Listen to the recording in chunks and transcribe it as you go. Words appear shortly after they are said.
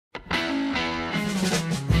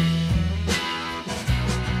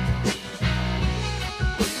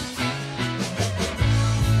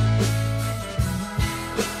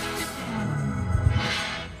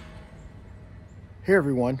Hey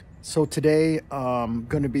everyone, so today I'm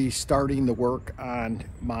going to be starting the work on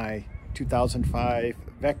my 2005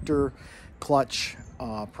 Vector Clutch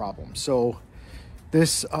problem. So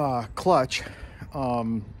this clutch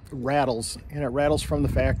rattles, and it rattles from the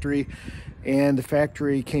factory, and the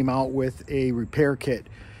factory came out with a repair kit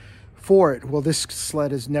for it. Well, this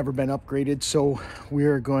sled has never been upgraded, so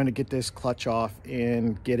we're going to get this clutch off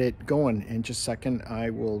and get it going. In just a second,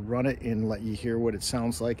 I will run it and let you hear what it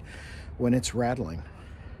sounds like when it's rattling.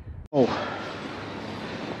 Oh,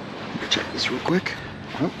 check this real quick.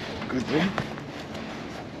 Oh, good there.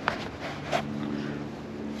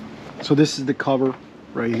 So this is the cover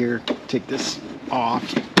right here. Take this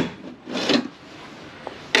off.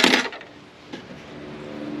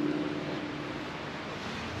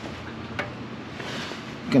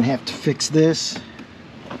 Gonna have to fix this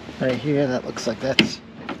right here. That looks like that's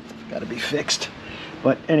got to be fixed.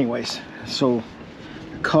 But anyways, so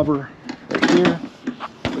the cover right here.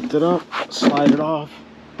 Lift it up, slide it off.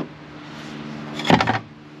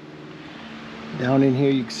 Down in here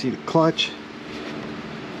you can see the clutch.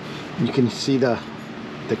 You can see the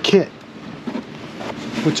kit.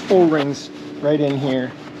 Puts O-rings right in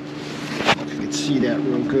here. You can see that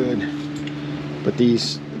real good. But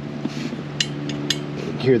these, you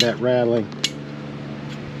can hear that rattling.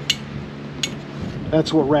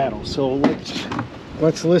 That's what rattles. So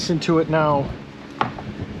let's listen to it now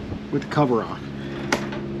with the cover on.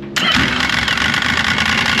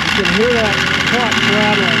 You can hear that clutch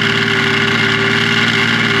rattling.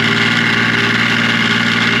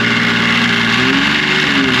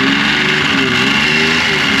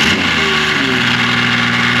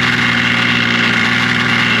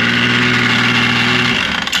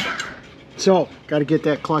 So, got to get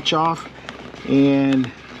that clutch off,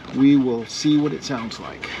 and we will see what it sounds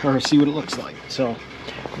like, or see what it looks like. So,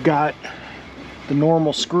 we've got the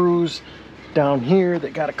normal screws down here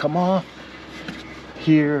that got to come off.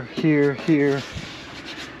 Here.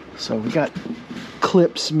 So we got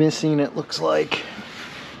clips missing, it looks like.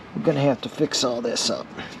 We're gonna have to fix all this up.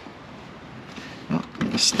 Oh,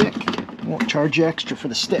 the stick. Won't charge you extra for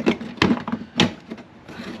the stick.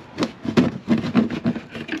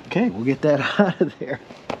 Okay, we'll get that out of there.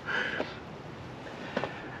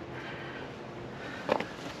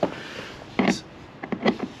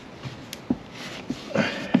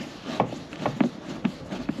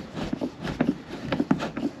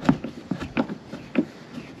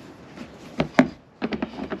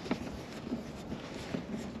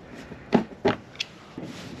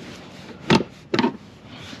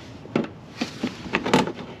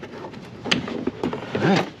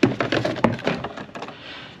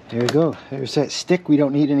 There we go. There's that stick we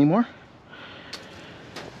don't need anymore.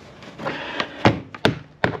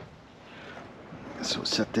 So we'll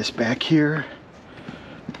set this back here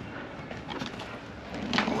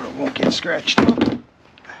where it won't get scratched up.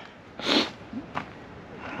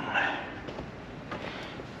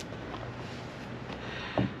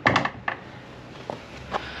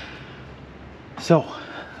 So,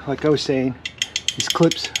 like I was saying, these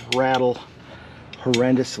clips rattle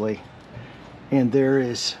horrendously. And there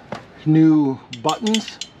is new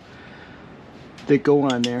buttons that go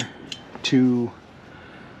on there to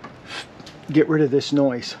get rid of this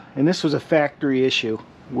noise. And this was a factory issue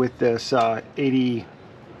with this 88E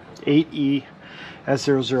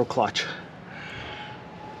S00 clutch.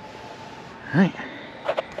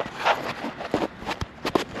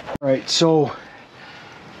 Alright, so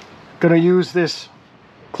gonna use this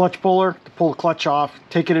clutch puller to pull the clutch off,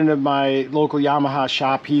 take it into my local Yamaha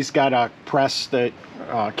shop. He's got a press that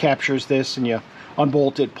captures this, and you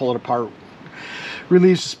unbolt it, pull it apart,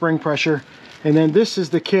 relieves the spring pressure. And then this is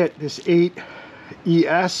the kit, this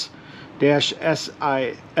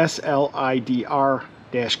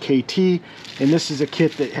 8ES-SLIDR-KT, and this is a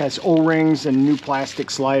kit that has O-rings and new plastic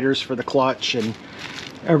sliders for the clutch and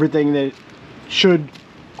everything that should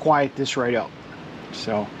quiet this right up.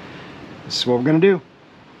 So this is what we're gonna do.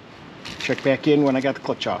 Check back in when I got the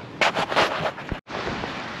clutch off.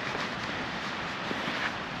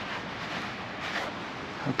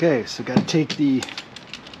 Okay, so got to take the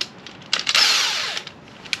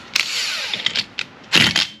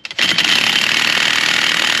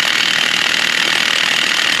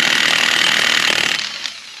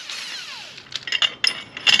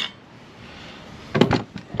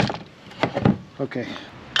okay.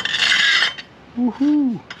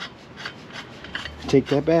 Woohoo! Take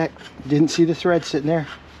that back. Didn't see the thread sitting there.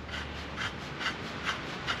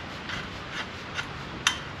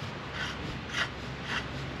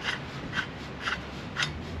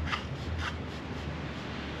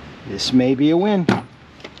 This may be a win.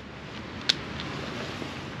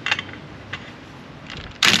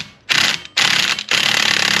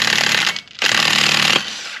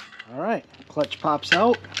 right, clutch pops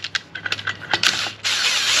out.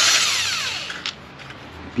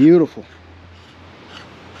 Beautiful.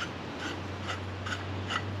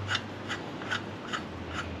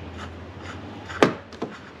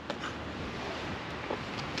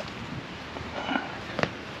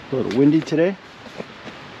 A little windy today.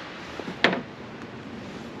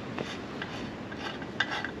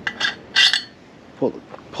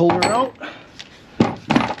 Pull her out.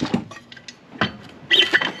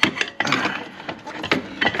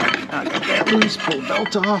 I got that loose, pull the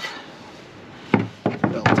belt off.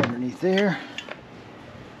 Belt underneath there.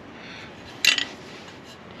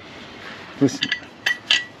 Listen,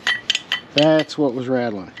 that's what was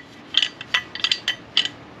rattling.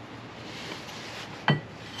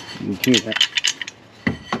 You can hear that.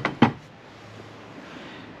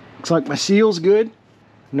 Looks like my seal's good.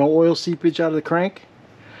 No oil seepage out of the crank.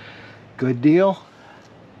 Good deal.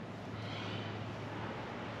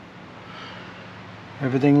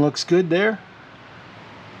 Everything looks good there.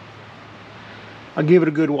 I'll give it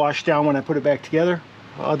a good wash down when I put it back together.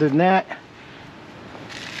 Other than that,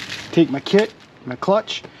 take my kit, my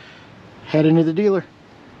clutch, head into the dealer.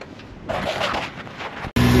 So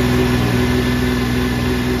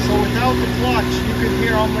without the clutch, you can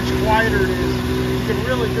hear how much quieter it is. You can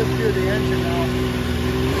really just hear the engine now.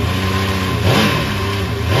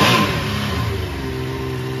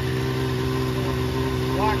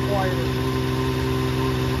 A lot quieter.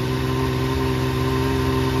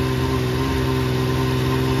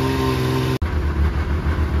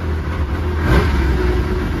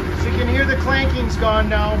 Clanking's gone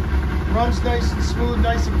now. Runs nice and smooth,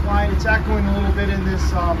 nice and quiet. It's echoing a little bit in this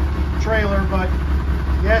trailer, but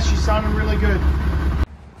yeah, she's sounding really good.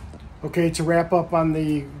 Okay, to wrap up on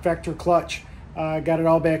the Vector clutch, got it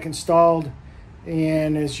all back installed,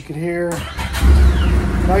 and as you can hear,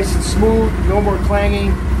 nice and smooth, no more clanging,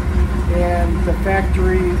 and the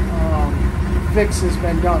factory fix has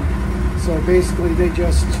been done. So basically, they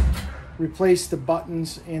just replaced the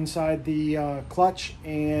buttons inside the clutch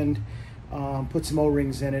and put some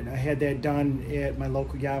O-rings in it. I had that done at my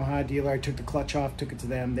local Yamaha dealer. I took the clutch off, took it to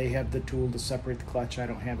them. They have the tool to separate the clutch. I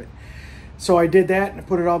don't have it. So I did that and I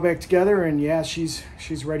put it all back together, and yeah, she's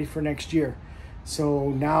ready for next year.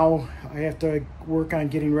 So now I have to work on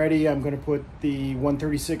getting ready. I'm going to put the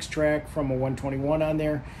 136 track from a 121 on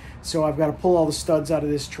there. So I've got to pull all the studs out of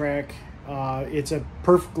this track. It's a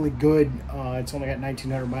perfectly good, it's only got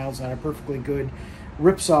 1,900 miles on it, perfectly good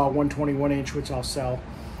ripsaw 121 inch, which I'll sell.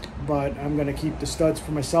 But I'm going to keep the studs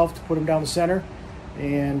for myself to put them down the center,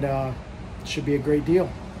 and it should be a great deal.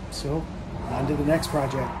 So on to the next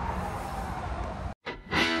project.